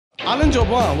Alan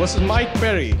Jaboun versus Mike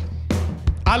Perry.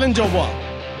 Alan Jaboun.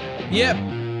 Yep.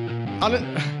 Alan.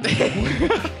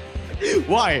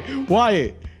 Why?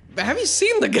 Why? Have you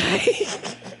seen the guy?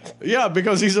 Yeah,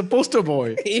 because he's a poster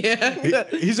boy. Yeah.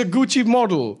 He's a Gucci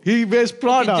model. He wears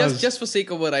Prada. Just for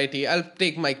sake of variety, I'll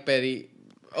take Mike Perry.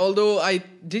 Although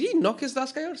did he knock his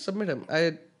last guy or submit him?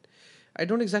 I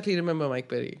don't exactly remember Mike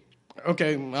Perry.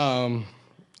 Okay,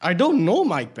 I don't know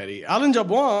Mike Perry. Alan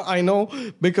Jaboun, I know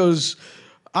because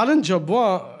Alan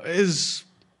Jaboun is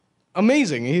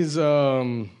amazing. He's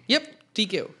Yep,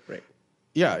 TKO, right?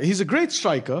 yeah, he's a great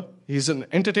striker. He's an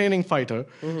entertaining fighter.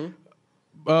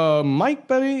 Mike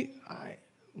Perry,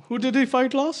 who did he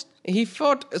fight last? He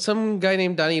fought some guy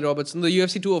named Danny Robertson, the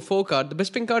UFC 204 card, the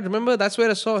Bisping card. Remember, that's where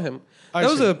I saw him. I That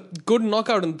was see. a good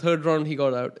knockout in the third round. He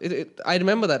got out. I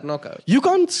remember that knockout. You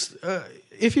can't,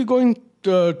 if you're going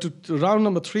to round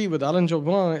number 3 with Alan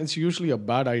Jaboun, it's usually a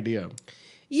bad idea.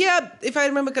 Yeah, if I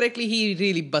remember correctly, he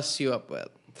really busts you up well.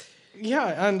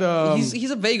 Yeah, and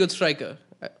He's a very good striker.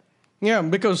 yeah,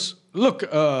 because look,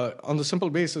 on the simple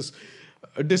basis,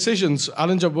 decisions.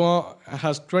 Alan Jaboun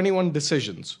has 21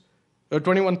 decisions.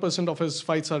 21% of his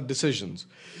fights are decisions.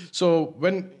 So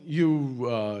when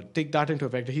you take that into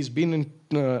effect, he's been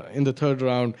in the third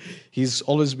round. He's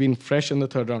always been fresh in the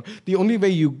third round. The only way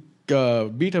you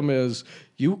beat him is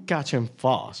you catch him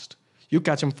fast. You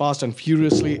catch him fast and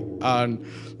furiously, and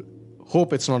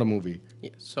hope it's not a movie.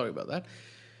 Yeah, sorry about that.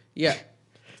 Yeah.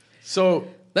 So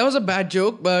That was a bad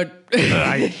joke, but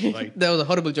right. that was a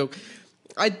horrible joke.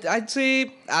 I'd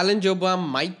say Alan Jaboun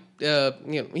might,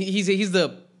 he's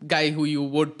the guy who you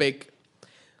would pick.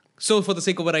 So for the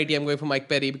sake of variety, I'm going for Mike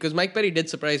Perry because Mike Perry did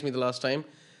surprise me the last time.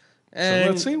 So And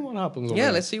let's see what happens.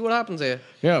 Yeah, let's see what happens here.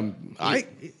 Yeah,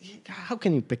 how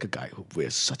can you pick a guy who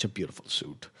wears such a beautiful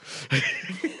suit?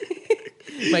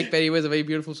 Mike Perry wears a very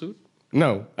beautiful suit.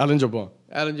 No, Alan Jaboun.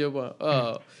 Alan Jaboun.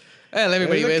 Oh, well,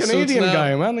 everybody He's a wears Canadian suits now.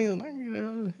 guy, man. He's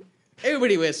like,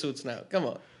 Everybody wears suits now. Come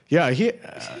on. yeah,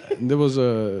 there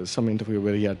was some interview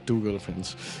where he had 2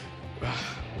 girlfriends.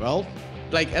 Well,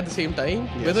 Like at the same time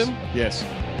yes, with him. Yes.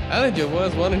 Alan Jaboun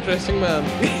is one interesting man.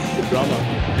 Brahma.